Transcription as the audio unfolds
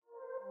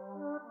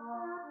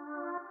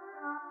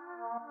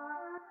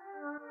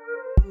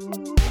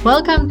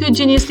Welcome to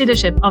Genius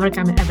Leadership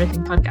Overcoming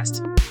Everything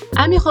podcast.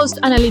 I'm your host,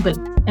 Anna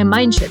Liebel, a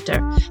mind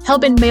shifter,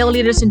 helping male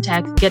leaders in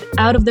tech get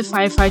out of the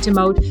firefighter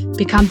mode,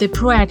 become the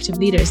proactive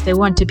leaders they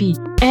want to be,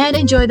 and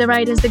enjoy the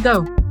ride as they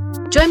go.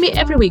 Join me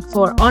every week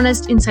for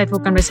honest,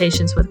 insightful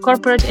conversations with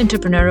corporate,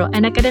 entrepreneurial,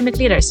 and academic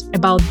leaders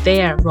about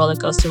their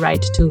rollercoaster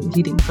ride to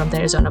leading from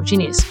their zone of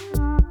genius.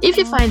 If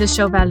you find the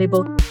show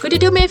valuable, could you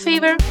do me a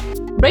favor?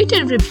 Rate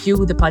and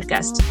review the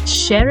podcast.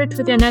 Share it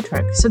with your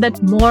network so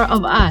that more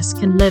of us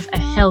can live a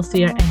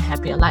healthier and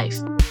happier life.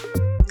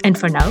 And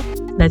for now,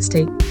 let's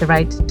take the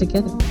ride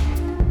together.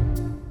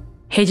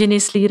 Hey,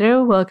 Genius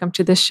Leader, welcome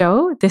to the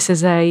show. This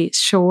is a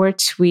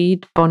short,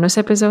 sweet bonus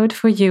episode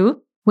for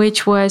you,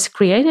 which was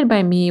created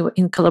by me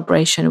in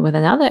collaboration with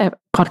another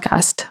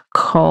podcast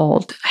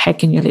called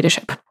Hacking Your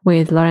Leadership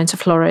with Lorenzo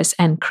Flores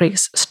and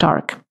Chris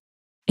Stark.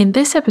 In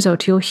this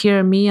episode, you'll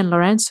hear me and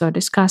Lorenzo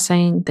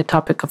discussing the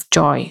topic of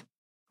joy.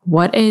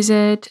 What is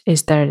it?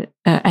 Is there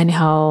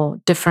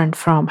anyhow different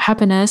from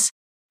happiness?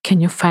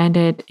 Can you find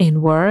it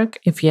in work?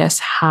 If yes,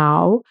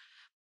 how?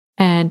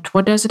 And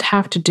what does it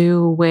have to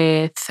do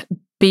with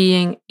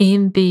being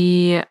in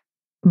the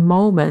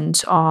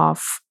moments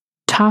of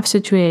tough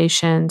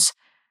situations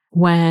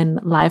when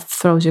life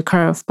throws you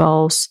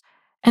curveballs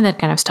and that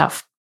kind of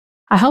stuff?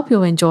 I hope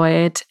you'll enjoy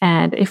it.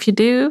 And if you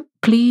do,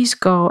 please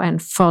go and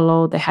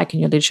follow the Hacking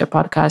Your Leadership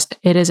podcast.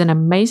 It is an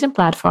amazing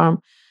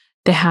platform.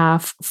 They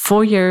have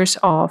 4 years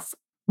of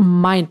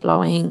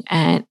mind-blowing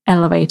and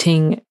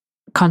elevating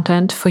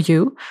content for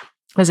you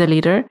as a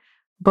leader,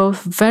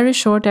 both very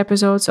short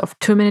episodes of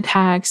 2-minute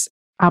hacks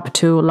up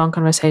to long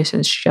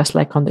conversations just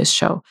like on this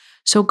show.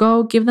 So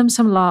go give them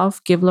some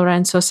love, give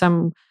Lorenzo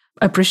some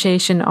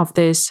appreciation of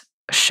this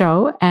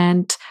show,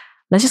 and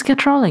let's just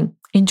get rolling.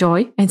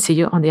 Enjoy and see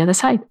you on the other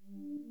side.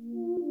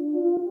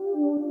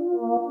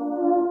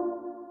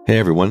 Hey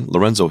everyone,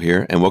 Lorenzo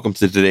here, and welcome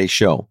to today's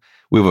show.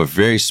 We have a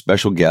very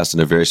special guest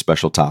and a very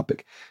special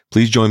topic.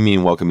 Please join me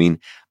in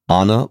welcoming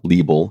Anna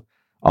Liebel,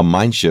 a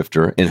mind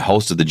shifter and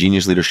host of the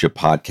Genius Leadership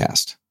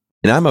podcast.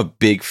 And I'm a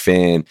big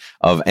fan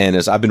of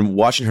Anna's. I've been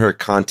watching her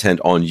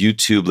content on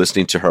YouTube,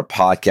 listening to her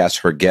podcast,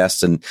 her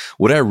guests, and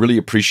what I really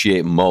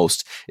appreciate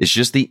most is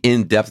just the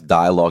in-depth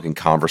dialogue and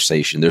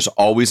conversation. There's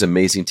always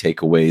amazing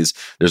takeaways.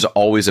 There's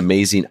always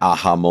amazing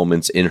aha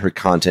moments in her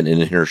content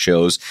and in her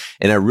shows.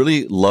 And I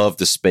really love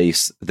the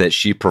space that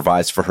she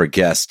provides for her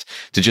guests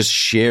to just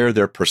share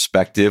their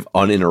perspective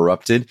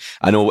uninterrupted.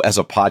 I know as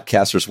a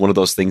podcaster, it's one of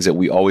those things that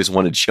we always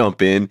want to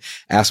jump in,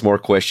 ask more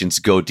questions,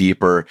 go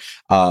deeper.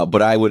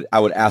 But I would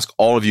ask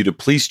all of you to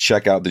please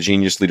check out the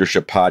Genius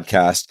Leadership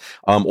podcast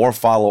or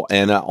follow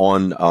Anna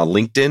on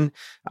LinkedIn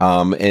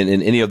and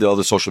in any of the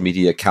other social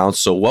media accounts.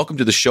 So welcome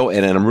to the show,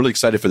 Anna, and I'm really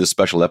excited for this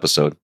special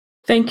episode.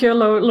 Thank you,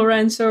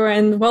 Lorenzo,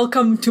 and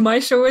welcome to my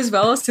show as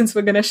well, since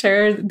we're going to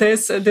share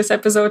this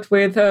episode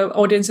with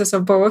audiences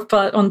of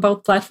on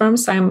both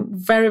platforms. I'm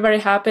very, very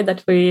happy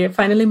that we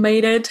finally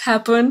made it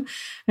happen.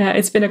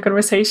 It's been a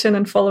conversation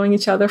and following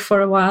each other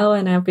for a while,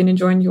 and I've been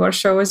enjoying your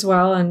show as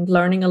well and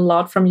learning a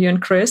lot from you and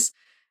Chris.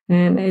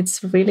 And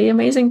it's really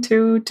amazing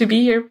to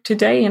be here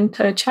today and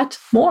to chat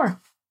more.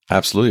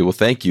 Absolutely. Well,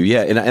 thank you.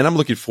 Yeah. And I'm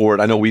looking forward.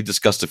 I know we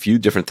discussed a few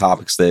different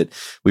topics that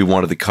we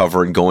wanted to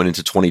cover and going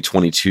into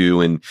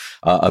 2022. And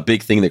a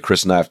big thing that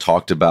Chris and I have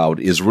talked about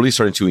is really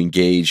starting to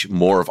engage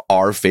more of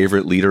our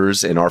favorite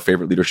leaders and our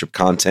favorite leadership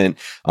content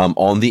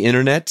on the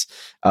internet.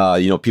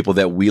 People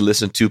that we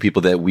listen to,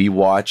 people that we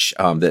watch,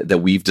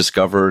 that we've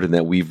discovered and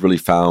that we've really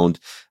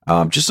found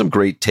just some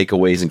great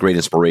takeaways and great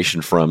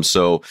inspiration from.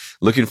 So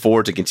looking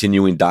forward to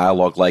continuing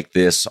dialogue like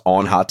this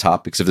on hot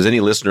topics. If there's any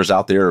listeners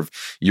out there of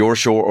your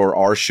show or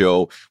our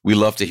show, we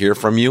love to hear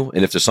from you.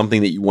 And if there's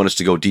something that you want us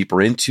to go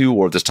deeper into,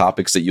 or if there's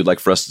topics that you'd like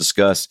for us to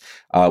discuss,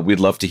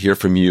 we'd love to hear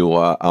from you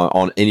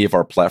on any of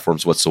our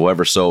platforms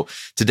whatsoever. So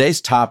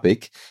today's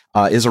topic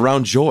is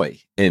around joy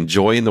and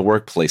joy in the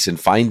workplace and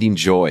finding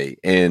joy.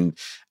 And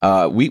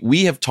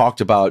we have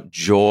talked about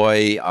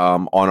joy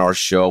on our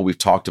show. We've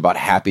talked about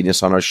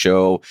happiness on our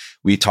show.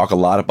 We talk a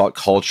lot about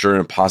culture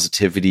and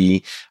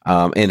positivity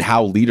and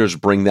how leaders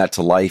bring that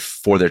to life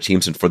for their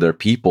teams and for their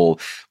people.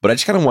 But I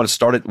just kind of want to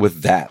start it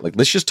with that. Like,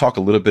 let's just talk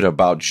a little bit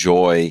about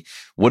joy.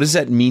 What does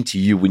that mean to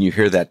you when you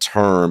hear that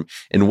term?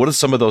 And what are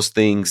some of those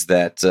things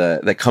that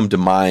come to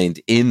mind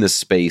in the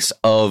space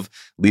of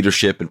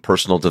leadership and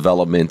personal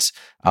development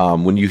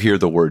when you hear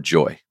the word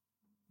joy?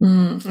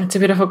 It's a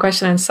beautiful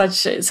question and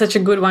such a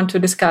good one to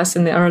discuss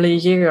in the early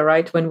year,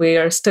 right? When we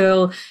are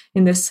still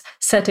in this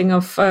setting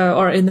of,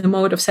 or in the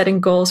mode of setting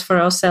goals for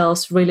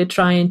ourselves, really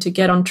trying to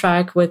get on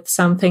track with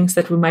some things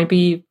that we might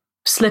be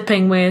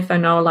slipping with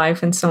in our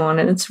life and so on.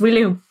 And it's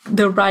really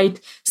the right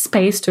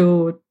space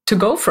to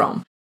go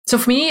from. So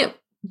for me,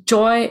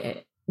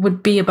 joy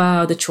would be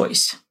about the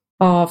choice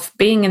of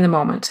being in the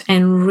moment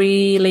and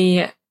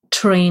really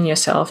train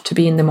yourself to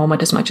be in the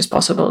moment as much as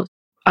possible.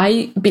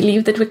 I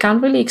believe that we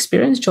can't really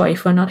experience joy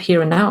if we're not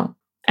here and now.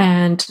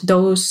 And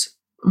those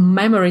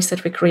memories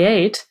that we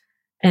create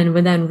and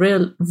we then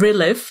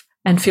relive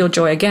and feel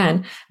joy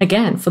again.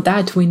 Again, for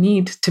that, we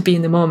need to be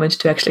in the moment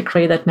to actually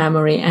create that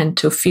memory and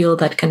to feel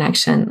that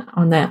connection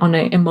on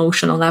an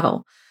emotional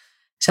level.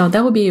 So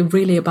that would be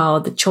really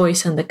about the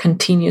choice and the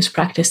continuous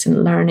practice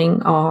and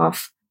learning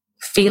of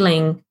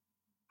feeling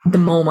the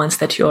moments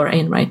that you're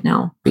in right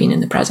now, being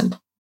in the present.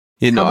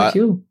 How about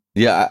you?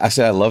 Yeah,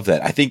 I love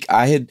that. I think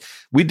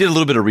we did a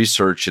little bit of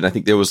research, and I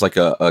think there was like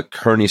a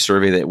Kearney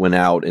survey that went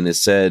out, and it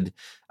said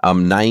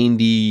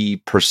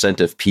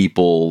 90% of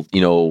people,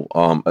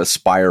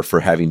 aspire for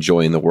having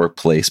joy in the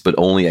workplace, but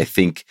only I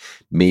think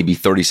maybe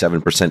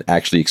 37%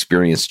 actually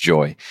experience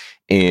joy.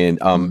 And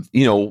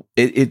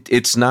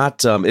it's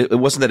not. It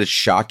wasn't that it's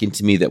shocking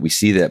to me that we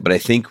see that, but I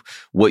think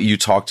what you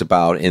talked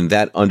about and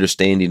that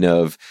understanding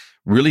of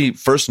really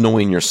first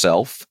knowing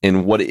yourself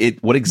and what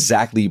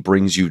exactly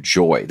brings you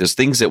joy. There's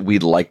things that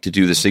we'd like to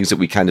do. There's things that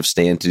we kind of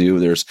stand to do.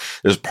 There's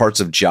parts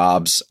of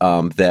jobs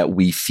that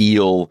we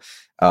feel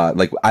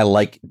like I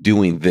like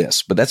doing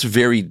this, but that's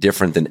very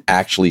different than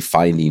actually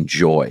finding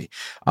joy.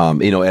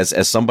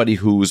 As somebody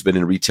who's been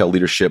in retail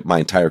leadership my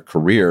entire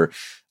career,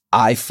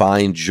 I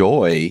find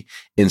joy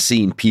in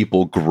seeing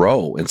people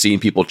grow and seeing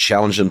people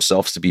challenge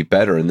themselves to be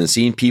better, and then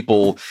seeing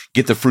people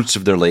get the fruits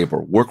of their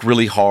labor, work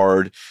really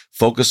hard,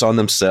 focus on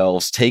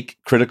themselves, take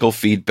critical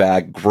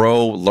feedback,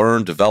 grow,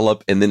 learn,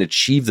 develop, and then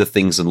achieve the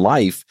things in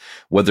life,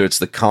 whether it's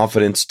the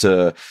confidence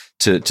to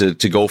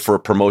go for a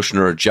promotion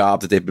or a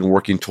job that they've been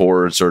working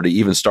towards, or to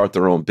even start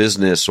their own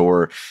business,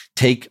 or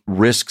take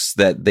risks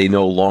that they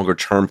know longer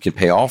term can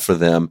pay off for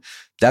them.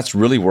 That's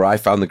really where I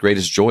found the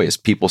greatest joy, is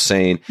people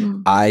saying,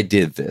 I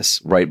did this,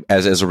 right?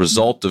 As a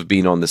result of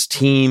being on this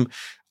team,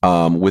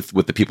 with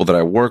the people that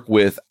I work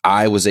with,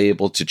 I was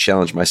able to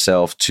challenge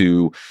myself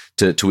to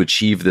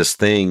achieve this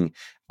thing.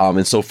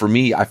 And so for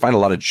me, I find a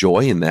lot of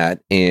joy in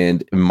that.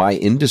 And my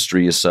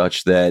industry is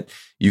such that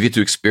you get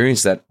to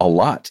experience that a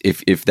lot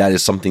if that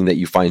is something that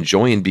you find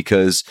joy in,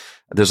 because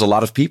there's a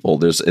lot of people,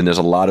 there's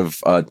a lot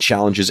of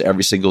challenges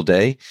every single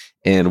day.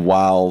 And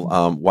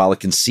while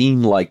it can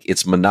seem like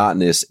it's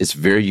monotonous, it's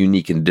very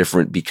unique and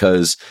different,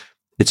 because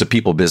it's a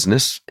people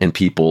business and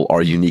people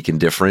are unique and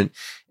different.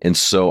 And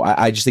so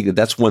I just think that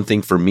that's one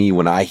thing for me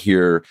when I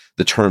hear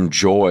the term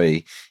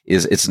joy,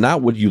 is it's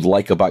not what you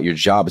like about your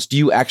job. It's, do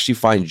you actually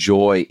find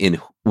joy in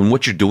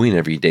what you're doing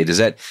every day? Does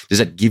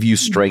that give you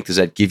strength? Does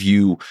that give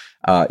you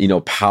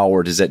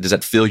power? Does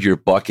that fill your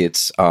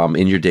buckets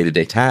in your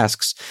day-to-day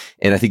tasks?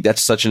 And I think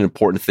that's such an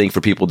important thing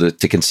for people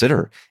to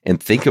consider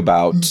and think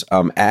about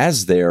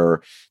as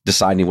they're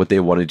deciding what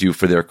they want to do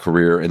for their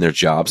career and their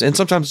jobs. And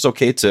sometimes it's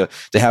okay to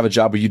have a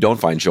job where you don't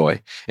find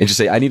joy and just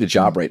say, I need a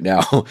job right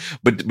now,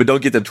 but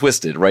don't get them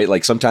twisted, right?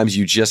 Like sometimes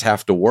you just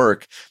have to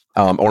work.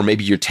 Or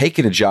maybe you're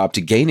taking a job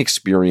to gain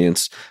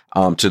experience,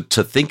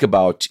 to think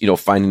about,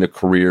 finding a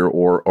career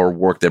or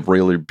work that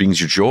really brings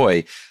you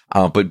joy.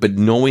 But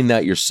knowing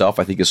that yourself,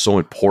 I think, is so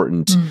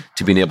important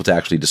to being able to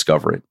actually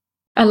discover it.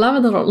 I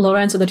love it,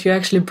 Lorenzo, that you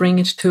actually bring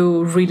it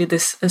to really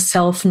this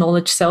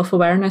self-knowledge,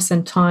 self-awareness,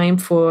 and time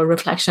for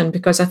reflection,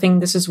 because I think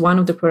this is one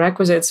of the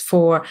prerequisites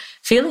for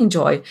feeling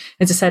joy.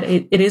 As I said,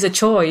 it is a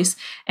choice,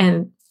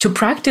 and to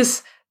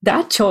practice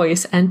that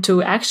choice and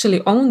to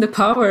actually own the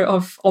power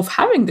of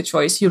having the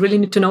choice, you really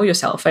need to know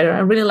yourself. I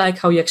really like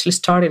how you actually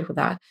started with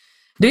that.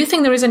 Do you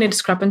think there is any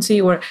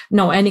discrepancy or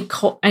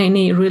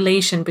any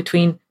relation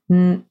between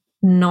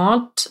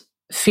not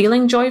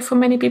feeling joy for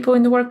many people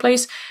in the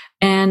workplace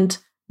and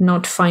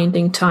not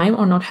finding time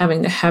or not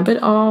having the habit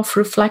of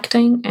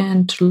reflecting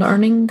and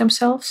learning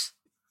themselves?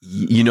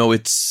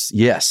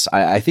 Yes,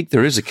 I think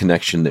there is a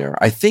connection there.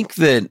 I think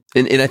that,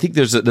 and I think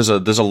there's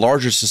a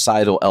larger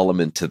societal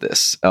element to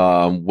this,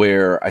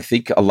 where I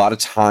think a lot of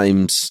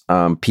times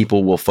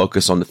people will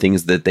focus on the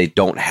things that they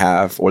don't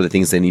have or the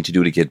things they need to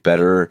do to get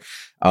better,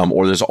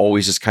 or there's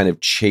always this kind of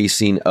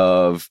chasing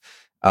of,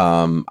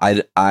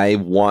 I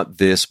want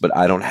this, but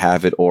I don't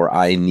have it, or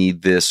I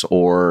need this,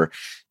 or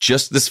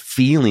just this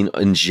feeling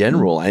in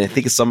general. And I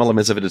think some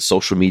elements of it is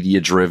social media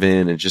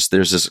driven, and just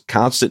there's this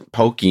constant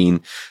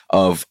poking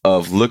of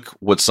look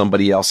what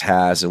somebody else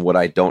has and what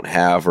I don't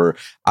have, or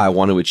I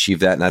want to achieve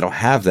that and I don't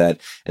have that.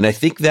 And I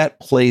think that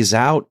plays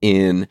out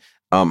in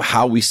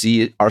how we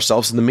see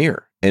ourselves in the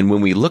mirror. And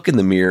when we look in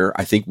the mirror,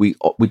 I think we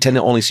tend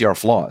to only see our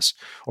flaws,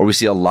 or we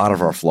see a lot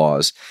of our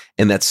flaws,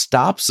 and that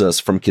stops us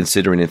from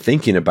considering and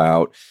thinking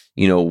about,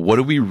 what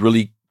do we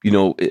really,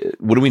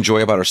 what do we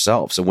enjoy about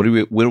ourselves, and what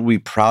are we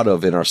proud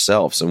of in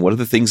ourselves, and what are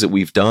the things that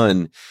we've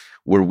done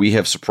where we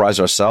have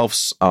surprised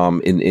ourselves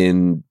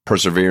in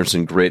perseverance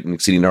and grit and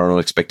exceeding our own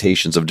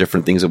expectations of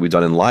different things that we've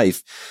done in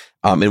life,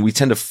 and we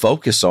tend to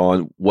focus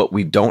on what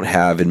we don't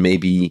have and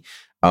maybe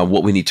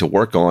what we need to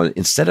work on,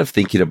 instead of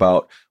thinking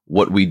about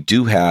what we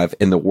do have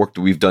and the work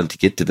that we've done to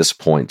get to this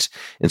point.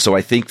 And so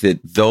I think that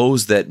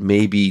those that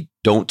maybe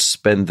don't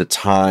spend the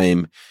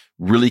time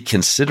really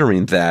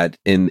considering that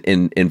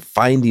and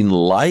finding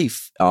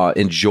life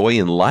and joy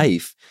in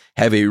life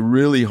have a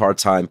really hard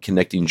time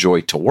connecting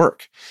joy to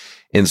work.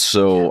 And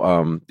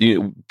so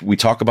we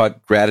talk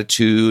about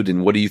gratitude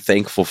and what are you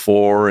thankful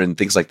for and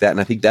things like that.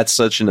 And I think that's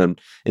such an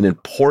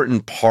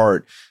important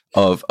part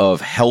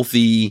of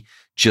healthy,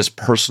 just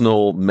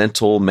personal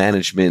mental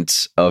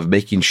management of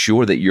making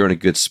sure that you're in a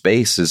good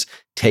space is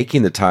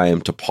taking the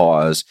time to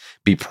pause,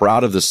 be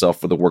proud of yourself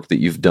for the work that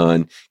you've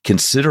done,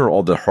 consider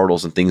all the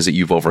hurdles and things that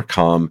you've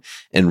overcome,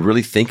 and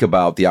really think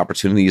about the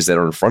opportunities that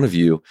are in front of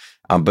you.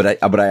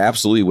 But I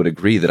absolutely would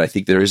agree that I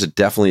think there is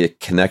definitely a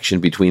connection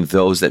between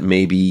those that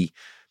maybe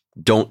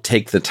don't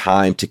take the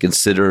time to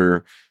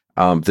consider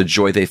the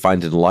joy they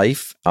find in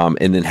life,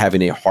 and then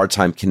having a hard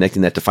time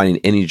connecting that to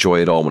finding any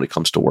joy at all when it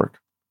comes to work.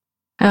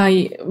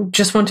 I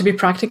just want to be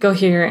practical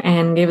here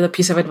and give a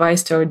piece of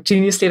advice to our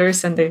genius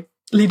leaders and the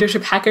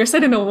leadership hackers. I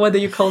don't know whether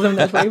you call them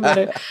that way,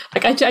 but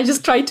I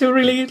just try to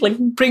really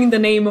bring the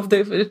name of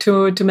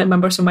to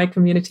members of my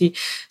community.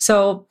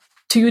 So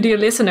to you, dear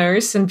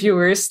listeners and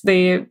viewers,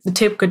 the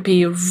tip could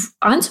be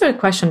answer a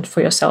question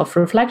for yourself,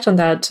 reflect on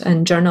that,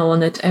 and journal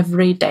on it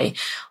every day.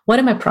 What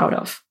am I proud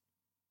of?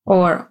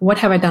 Or what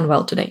have I done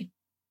well today?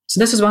 So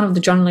this is one of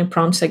the journaling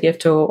prompts I give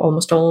to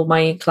almost all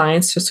my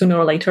clients sooner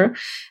or later.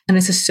 And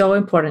this is so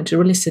important to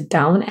really sit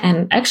down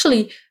and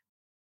actually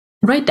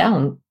write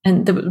down.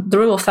 And the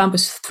rule of thumb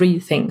is 3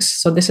 things.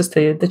 So this is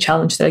the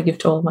challenge that I give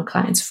to all my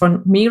clients.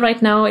 For me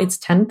right now, it's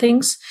 10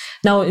 things.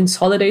 Now it's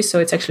holidays, so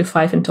it's actually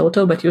 5 in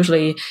total. But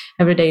usually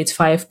every day it's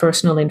 5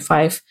 personal and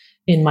 5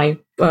 in my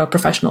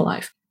professional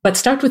life. But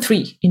start with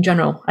 3 in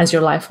general as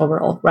your life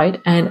overall,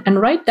 right?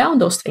 And write down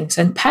those things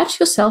and pat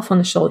yourself on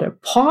the shoulder.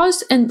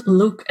 Pause and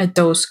look at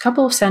those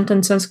couple of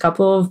sentences,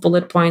 couple of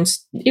bullet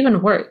points,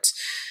 even words,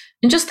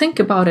 and just think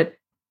about it.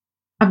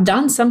 I've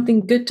done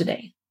something good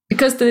today.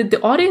 Because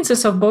the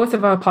audiences of both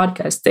of our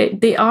podcasts,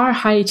 they are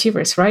high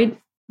achievers, right?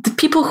 The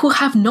people who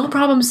have no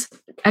problems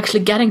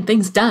actually getting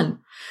things done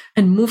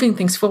and moving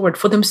things forward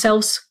for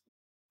themselves,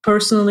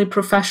 personally,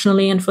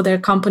 professionally, and for their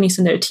companies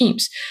and their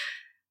teams.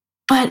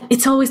 But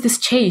it's always this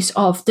chase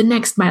of the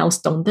next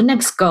milestone, the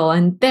next goal,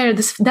 and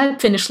that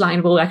finish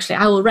line will actually,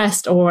 I will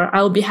rest or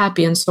I will be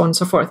happy and so on and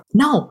so forth.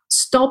 No,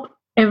 stop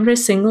every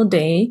single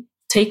day.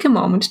 Take a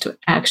moment to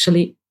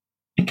actually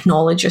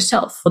acknowledge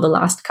yourself for the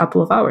last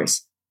couple of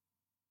hours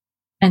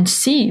and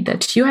see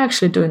that you're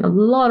actually doing a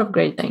lot of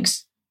great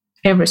things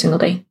every single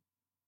day.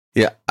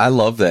 Yeah, I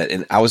love that.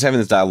 And I was having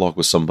this dialogue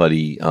with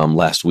somebody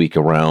last week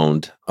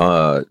around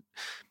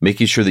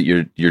making sure that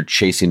you're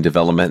chasing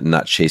development and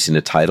not chasing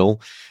a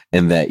title,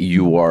 and that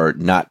you are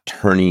not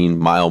turning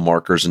mile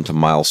markers into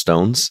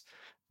milestones,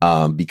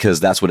 because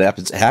that's what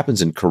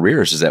happens in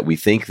careers, is that we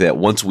think that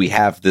once we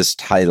have this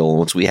title,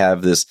 once we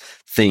have this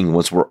thing,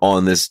 once we're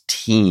on this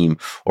team,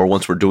 or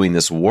once we're doing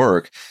this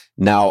work,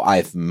 now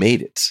I've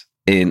made it.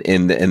 And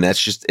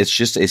it's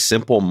just a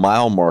simple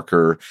mile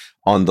marker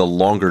on the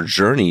longer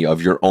journey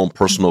of your own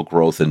personal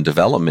growth and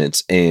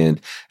development.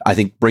 And I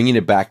think bringing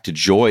it back to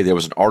joy, there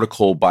was an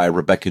article by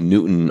Rebecca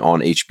Newton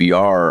on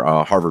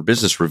HBR, Harvard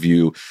Business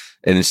Review,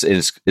 and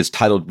it's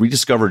titled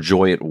 "Rediscover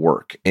Joy at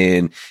Work."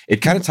 And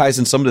it kind of ties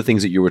in some of the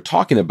things that you were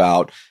talking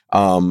about,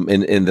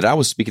 and that I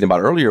was speaking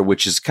about earlier,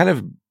 which is kind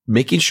of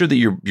making sure that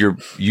you're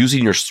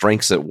using your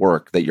strengths at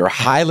work, that you're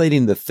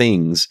highlighting the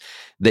things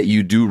that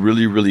you do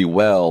really, really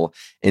well,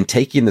 and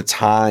taking the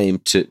time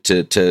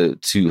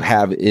to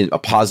have a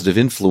positive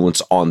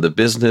influence on the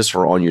business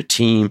or on your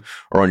team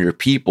or on your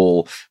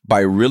people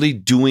by really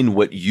doing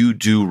what you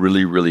do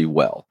really, really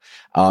well.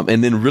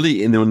 And then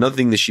another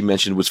thing that she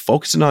mentioned was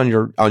focusing on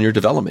your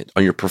development,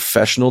 on your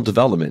professional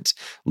development,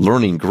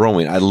 learning,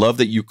 growing. I love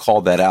that you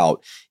called that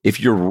out. If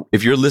you're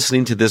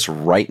listening to this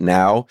right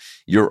now,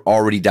 you're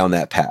already down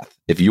that path.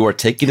 If you are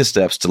taking the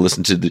steps to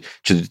listen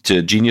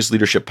to Genius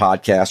Leadership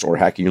Podcast or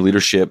Hacking Your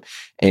Leadership,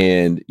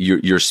 and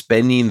you're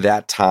spending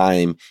that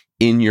time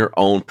in your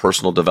own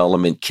personal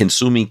development,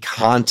 consuming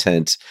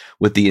content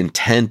with the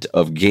intent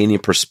of gaining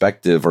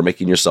perspective or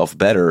making yourself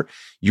better,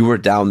 you are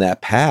down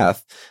that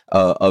path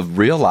of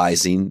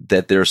realizing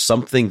that there's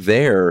something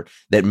there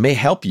that may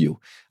help you.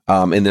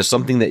 And there's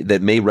something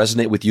that may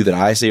resonate with you that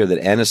I say or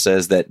that Anna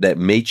says that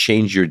may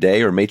change your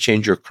day or may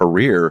change your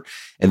career.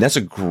 And that's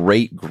a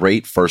great,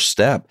 great first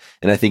step.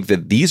 And I think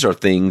that these are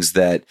things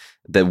that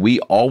we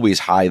always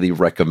highly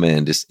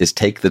recommend is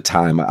take the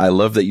time. I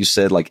love that you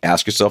said,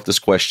 ask yourself this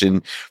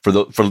question.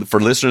 For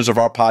listeners of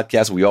our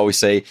podcast, we always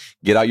say,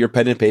 get out your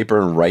pen and paper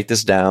and write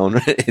this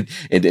down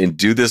and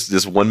do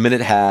this 1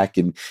 minute hack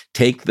and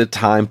take the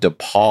time to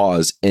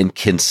pause and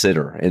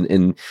consider.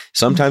 And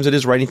sometimes it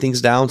is writing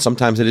things down.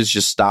 Sometimes it is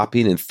just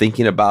stopping and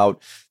thinking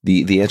about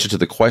the answer to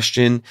the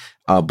question.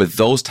 But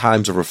those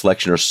times of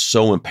reflection are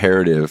so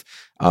imperative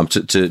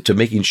to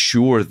making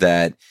sure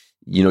that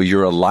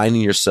you're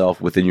aligning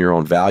yourself within your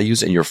own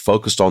values and you're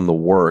focused on the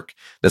work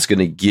that's going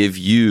to give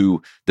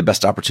you the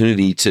best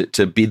opportunity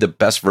to be the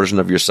best version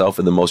of yourself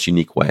in the most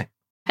unique way.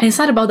 And it's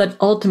not about that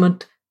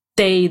ultimate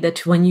day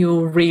that when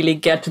you really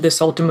get to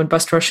this ultimate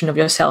best version of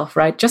yourself,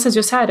 right? Just as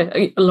you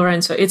said,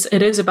 Lorenzo,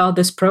 it is about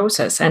this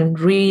process and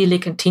really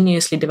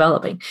continuously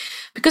developing,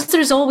 because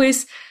there's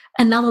always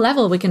another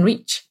level we can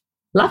reach.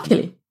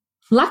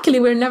 Luckily,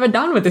 we're never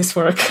done with this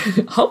work,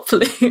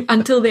 hopefully,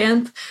 until the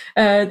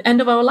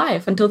end of our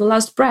life, until the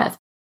last breath.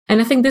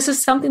 And I think this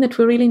is something that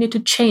we really need to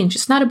change.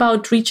 It's not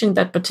about reaching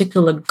that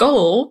particular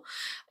goal.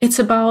 It's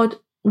about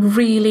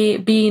really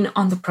being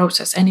on the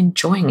process and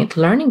enjoying it,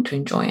 learning to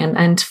enjoy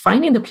and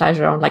finding the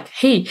pleasure on like,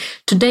 hey,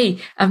 today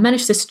I've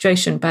managed this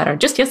situation better.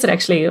 Just yesterday,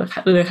 actually,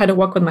 I had a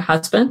walk with my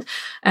husband.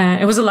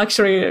 It was a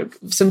luxury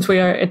since we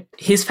are at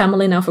his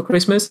family now for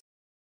Christmas.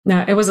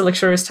 Now, it was a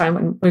luxurious time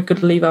when we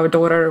could leave our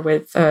daughter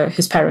with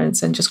his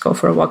parents and just go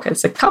for a walk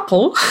as a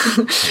couple.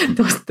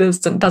 This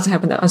doesn't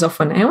happen as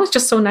often. And it was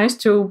just so nice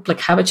to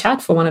like have a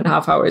chat for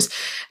 1.5 hours.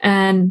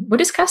 And we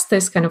discussed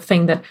this kind of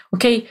thing that,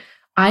 okay,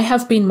 I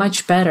have been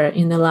much better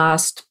in the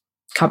last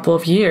couple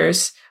of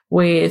years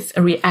with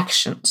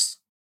reactions.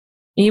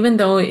 Even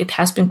though it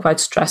has been quite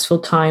stressful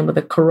time with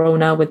the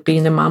corona, with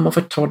being the mom of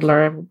a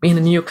toddler, being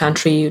in a new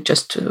country,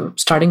 just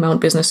starting my own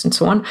business and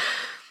so on,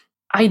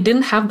 I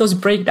didn't have those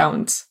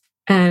breakdowns.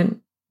 And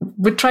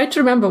we tried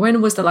to remember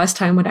when was the last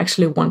time I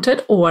actually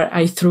wanted or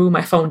I threw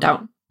my phone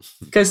down.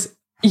 Because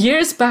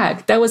years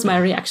back, that was my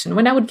reaction.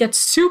 When I would get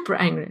super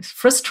angry,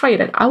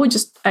 frustrated, I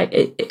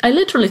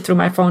literally threw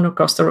my phone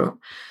across the room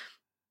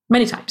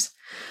many times.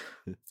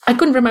 I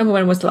couldn't remember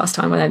when was the last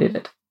time when I did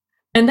it.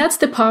 And that's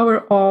the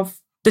power of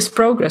this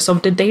progress,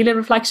 of the daily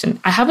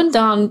reflection. I haven't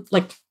done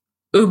like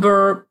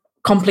uber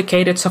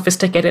complicated,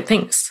 sophisticated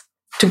things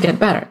to get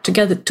better, to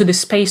get to the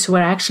space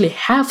where I actually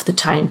have the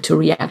time to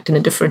react in a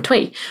different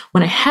way.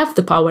 When I have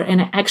the power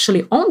and I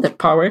actually own that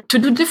power to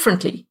do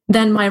differently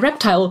than my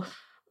reptile,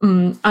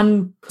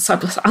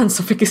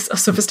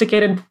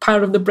 unsophisticated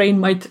part of the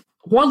brain might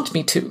want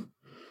me to.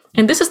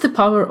 And this is the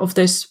power of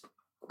this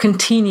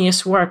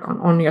continuous work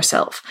on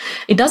yourself.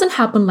 It doesn't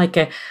happen like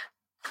a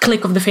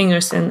click of the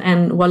fingers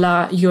and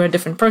voila, you're a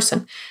different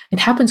person. It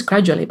happens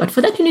gradually. But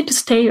for that, you need to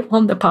stay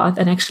on the path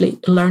and actually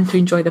learn to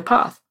enjoy the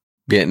path.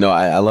 Yeah, no,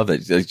 I love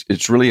that.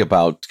 It's really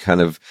about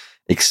kind of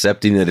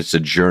accepting that it's a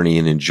journey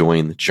and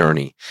enjoying the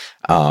journey.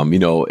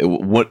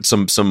 What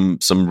some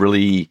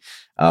really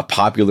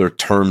popular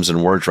terms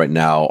and words right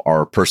now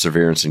are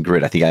perseverance and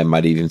grit. I think I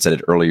might have even said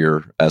it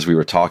earlier as we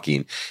were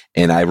talking.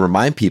 And I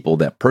remind people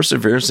that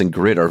perseverance and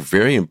grit are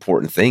very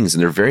important things,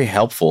 and they're very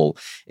helpful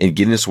in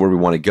getting us where we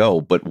want to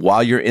go. But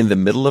while you're in the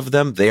middle of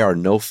them, they are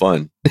no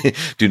fun.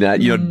 Do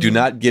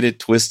not get it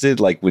twisted.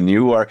 Like when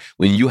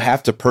you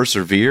have to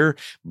persevere,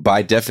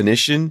 by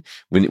definition,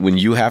 when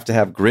you have to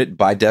have grit,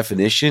 by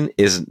definition,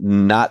 is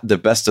not the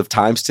best of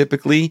times.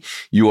 Typically,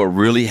 you are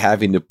really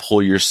having to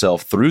pull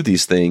yourself through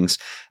these things.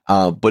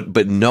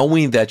 But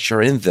knowing that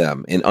you're in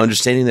them and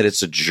understanding that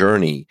it's a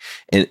journey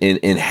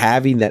and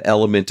having that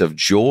element of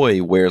joy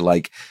where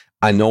like,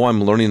 I know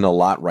I'm learning a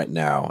lot right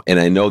now, and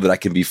I know that I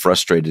can be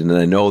frustrated, and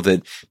I know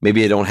that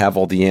maybe I don't have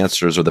all the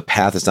answers or the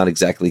path is not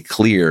exactly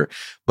clear,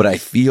 but I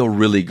feel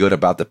really good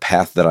about the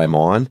path that I'm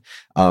on.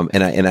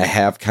 And I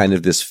have kind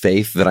of this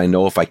faith that I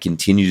know if I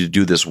continue to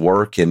do this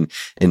work and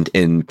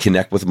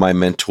connect with my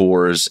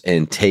mentors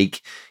and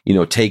take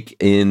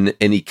in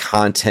any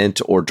content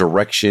or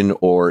direction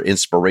or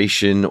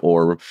inspiration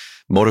or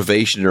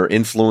motivation or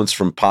influence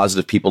from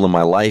positive people in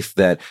my life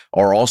that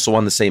are also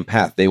on the same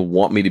path. They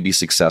want me to be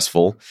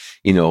successful.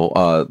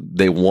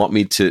 They want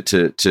me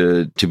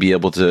to be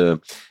able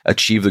to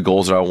achieve the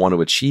goals that I want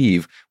to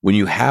achieve. When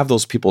you have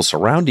those people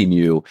surrounding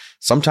you,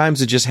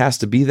 sometimes it just has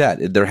to be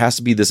that. There has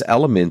to be this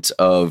element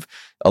of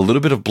a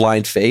little bit of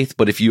blind faith,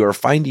 but if you are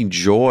finding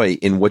joy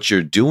in what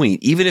you're doing,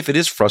 even if it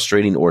is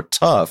frustrating or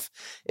tough,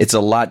 it's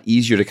a lot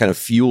easier to kind of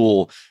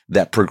fuel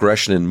that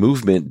progression and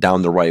movement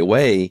down the right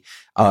way,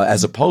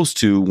 as opposed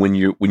to when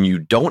you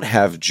don't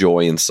have joy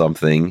in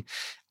something,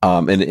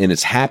 and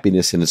it's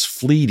happiness and it's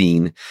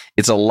fleeting.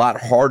 It's a lot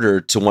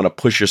harder to want to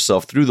push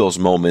yourself through those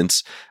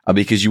moments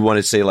because you want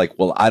to say like,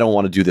 well, I don't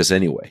want to do this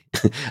anyway.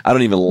 I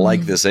don't even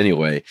like this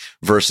anyway,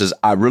 versus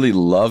I really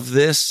love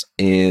this.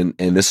 And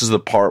this is the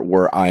part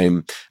where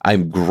I'm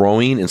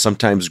growing, and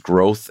sometimes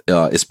growth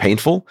is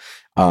painful.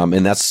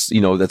 And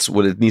that's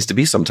what it needs to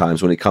be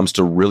sometimes when it comes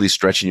to really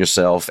stretching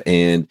yourself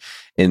and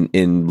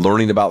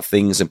learning about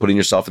things and putting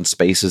yourself in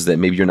spaces that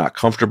maybe you're not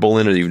comfortable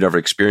in or you've never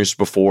experienced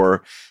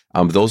before.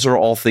 Those are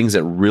all things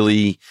that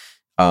really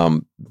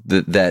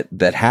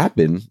that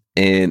happen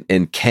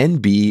and can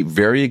be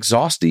very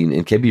exhausting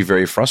and can be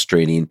very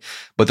frustrating.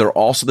 But they're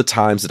also the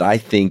times that I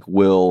think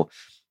will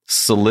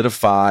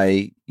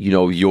solidify,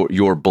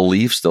 your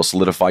beliefs. They'll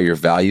solidify your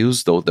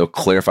values. They'll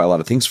clarify a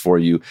lot of things for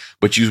you.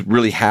 But you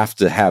really have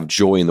to have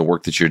joy in the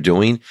work that you're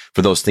doing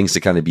for those things to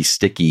kind of be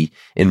sticky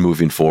in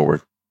moving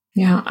forward.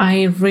 Yeah,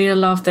 I really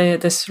love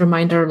this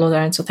reminder,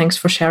 Lorenzo. Thanks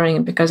for sharing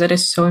it, because it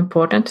is so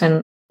important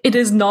and it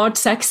is not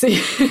sexy.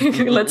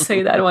 Let's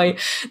say that way.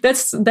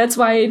 That's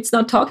why it's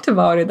not talked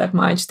about it that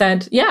much.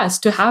 That yes,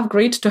 to have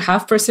grit, to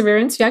have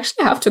perseverance, you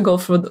actually have to go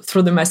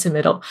through the messy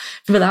middle.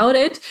 Without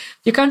it,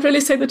 you can't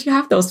really say that you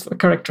have those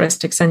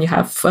characteristics and you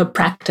have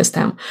practiced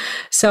them.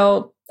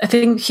 So I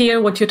think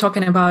here what you're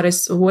talking about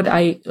is what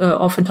I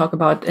often talk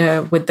about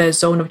with the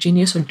zone of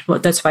genius.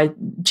 That's why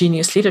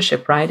genius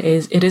leadership, right?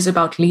 It is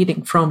about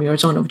leading from your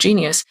zone of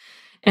genius.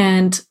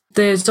 And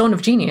The zone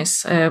of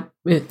genius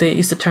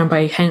is the term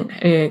by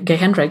Gay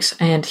Hendricks,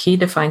 and he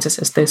defines it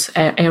as this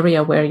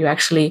area where you're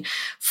actually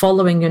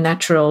following your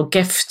natural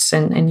gifts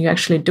and you're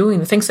actually doing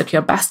the things that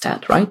you're best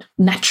at, right?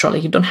 Naturally,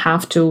 you don't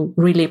have to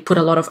really put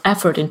a lot of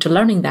effort into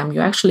learning them.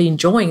 You're actually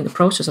enjoying the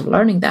process of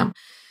learning them.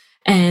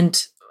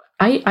 And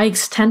I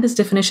extend this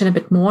definition a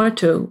bit more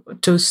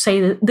to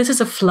say that this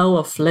is a flow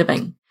of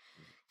living.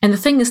 And the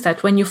thing is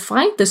that when you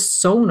find this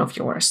zone of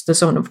yours, the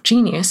zone of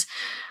genius,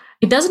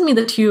 it doesn't mean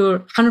that you're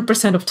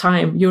 100% of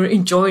time you're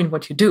enjoying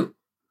what you do,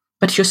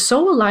 but you're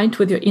so aligned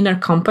with your inner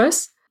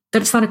compass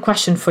that it's not a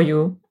question for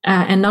you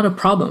and not a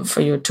problem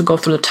for you to go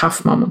through the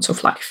tough moments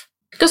of life.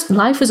 Because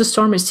life is a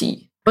stormy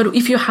sea. But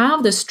if you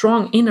have this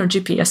strong inner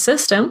GPS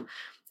system,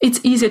 it's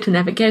easier to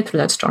navigate through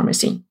that stormy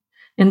sea.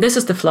 And this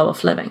is the flow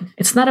of living.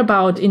 It's not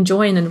about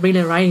enjoying and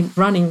really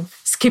running,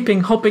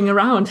 skipping, hopping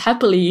around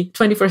happily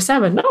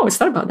 24/7. No, it's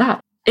not about that.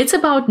 It's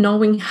about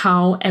knowing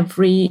how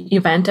every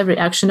event, every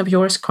action of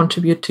yours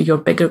contribute to your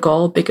bigger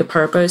goal, bigger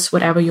purpose,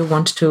 whatever you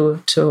want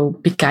to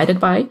be guided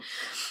by,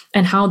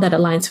 and how that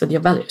aligns with your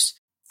values.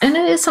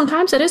 And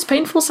sometimes it is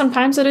painful.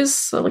 Sometimes it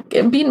is like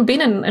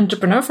being an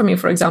entrepreneur for me,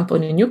 for example,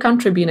 in a new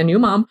country, being a new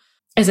mom.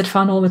 Is it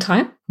fun all the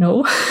time?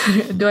 No.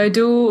 Do I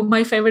do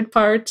my favorite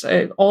part,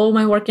 all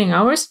my working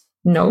hours?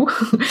 No.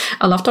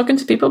 I love talking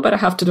to people, but I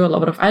have to do a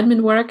lot of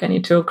admin work. I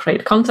need to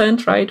create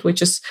content, right? Which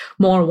is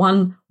more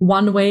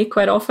one way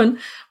quite often,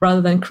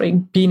 rather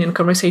than being in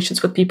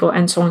conversations with people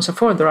and so on and so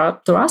forth.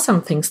 There are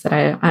some things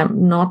that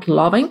I'm not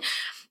loving,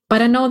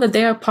 but I know that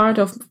they are part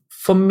of,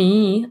 for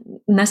me,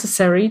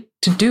 necessary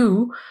to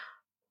do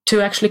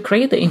to actually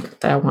create the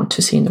impact that I want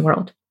to see in the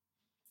world.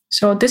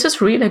 So this is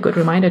really a good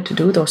reminder to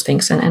do those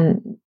things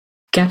and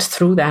get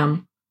through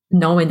them,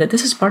 knowing that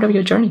this is part of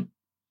your journey.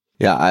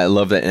 Yeah, I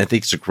love that. And I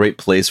think it's a great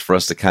place for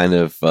us to kind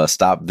of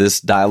stop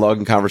this dialogue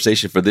and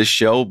conversation for this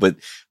show. But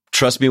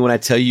trust me when I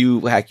tell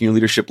you, Hacking Your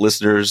Leadership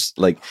listeners,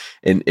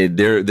 and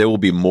there will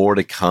be more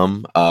to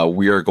come.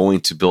 We are going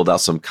to build out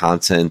some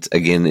content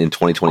again in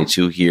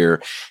 2022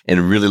 here,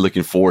 and really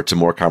looking forward to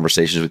more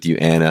conversations with you,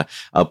 Anna.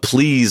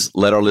 Please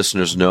let our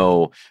listeners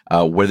know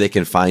where they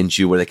can find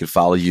you, where they can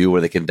follow you, where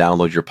they can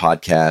download your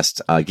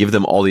podcast. Give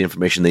them all the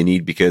information they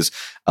need, because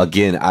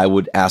again, I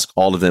would ask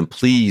all of them,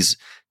 please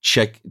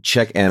check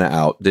Anna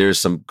out. There's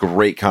some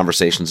great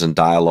conversations and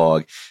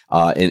dialogue,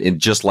 and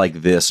just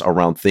like this,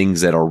 around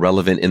things that are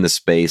relevant in the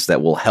space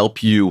that will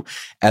help you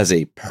as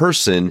a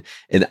person,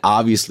 and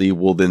obviously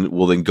will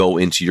then go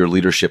into your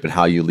leadership and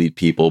how you lead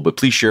people. But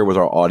please share with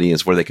our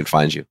audience where they can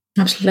find you.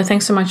 Absolutely.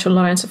 Thanks so much,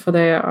 Lorenzo, for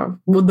the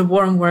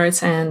warm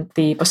words and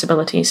the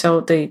possibility.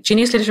 So the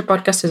Genius Leadership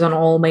Podcast is on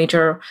all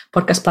major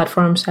podcast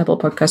platforms, Apple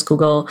Podcasts,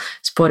 Google,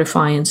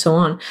 Spotify, and so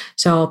on.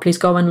 So please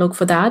go and look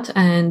for that.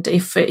 And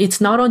if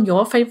it's not on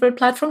your favorite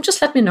platform, just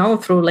let me know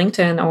through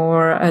LinkedIn,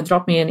 or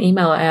drop me an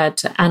email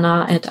at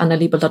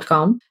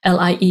anna@annaliebel.com.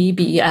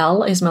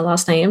 Liebel is my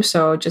last name.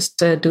 So just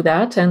do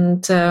that.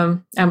 And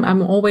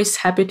I'm always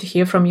happy to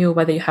hear from you,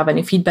 whether you have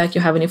any feedback,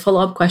 you have any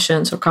follow-up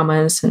questions or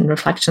comments and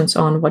reflections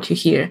on what you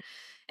hear.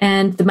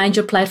 And the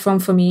major platform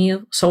for me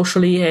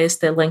socially is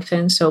the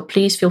LinkedIn. So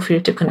please feel free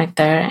to connect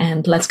there,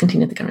 and let's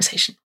continue the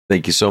conversation.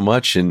 Thank you so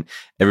much. And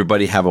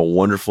everybody have a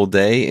wonderful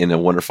day and a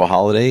wonderful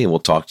holiday. And we'll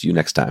talk to you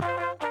next time.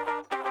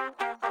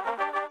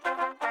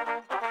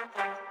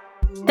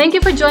 Thank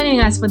you for joining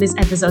us for this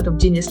episode of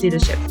Genius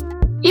Leadership.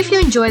 If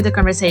you enjoyed the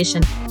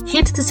conversation,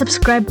 hit the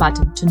subscribe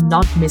button to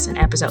not miss an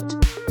episode.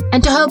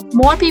 And to help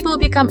more people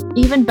become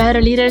even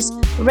better leaders,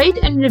 rate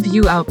and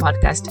review our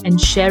podcast and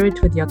share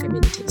it with your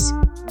communities.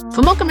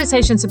 For more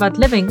conversations about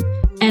living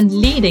and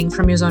leading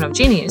from your zone of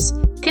genius,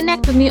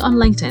 connect with me on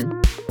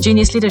LinkedIn.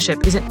 Genius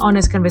Leadership is an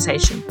honest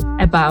conversation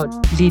about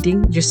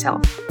leading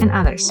yourself and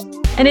others.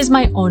 And it's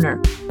my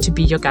honor to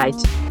be your guide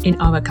in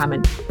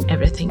overcoming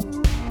everything.